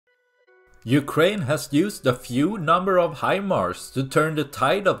Ukraine has used a few number of HIMARS to turn the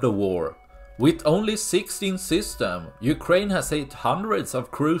tide of the war. With only 16 systems, Ukraine has hit hundreds of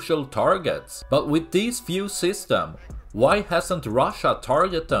crucial targets. But with these few systems, why hasn't Russia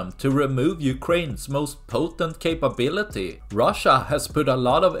targeted them to remove Ukraine's most potent capability? Russia has put a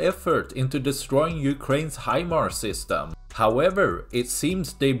lot of effort into destroying Ukraine's HIMARS system. However, it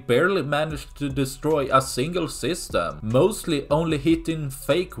seems they barely managed to destroy a single system, mostly only hitting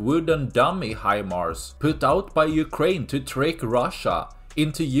fake wooden dummy HIMARS put out by Ukraine to trick Russia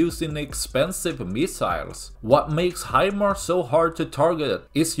into using expensive missiles. What makes HIMARS so hard to target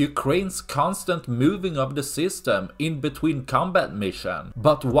is Ukraine's constant moving of the system in between combat missions.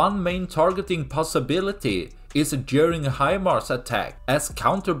 But one main targeting possibility is during a HIMARS attack, as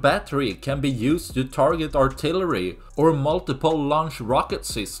counter-battery can be used to target artillery or multiple launch rocket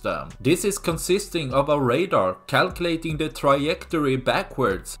system. This is consisting of a radar calculating the trajectory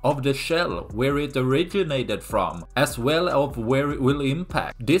backwards of the shell where it originated from, as well as where it will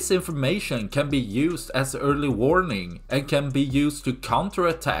impact. This information can be used as early warning and can be used to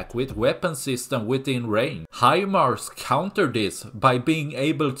counterattack with weapon system within range. HIMARS counter this by being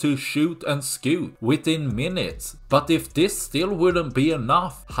able to shoot and scoot within minutes. But if this still wouldn't be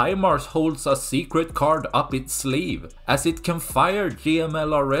enough, HIMARS holds a secret card up its sleeve, as it can fire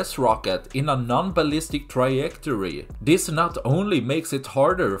GMLRS rocket in a non-ballistic trajectory. This not only makes it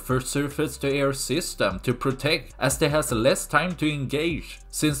harder for surface-to-air system to protect, as they has less time to engage,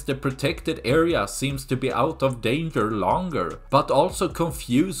 since the protected area seems to be out of danger longer, but also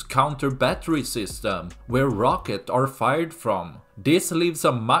confuse counter-battery system where rockets are fired from. This leaves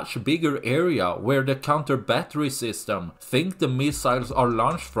a much bigger area where the counter-battery system think the missiles are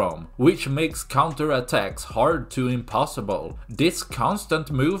launched from, which makes counter-attacks hard to impossible. This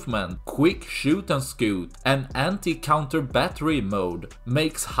constant movement, quick shoot and scoot, and anti-counter-battery mode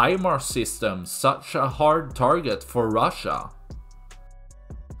makes HIMARS system such a hard target for Russia.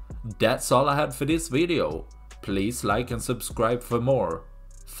 That's all I had for this video. Please like and subscribe for more.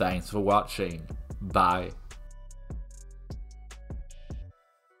 Thanks for watching. Bye.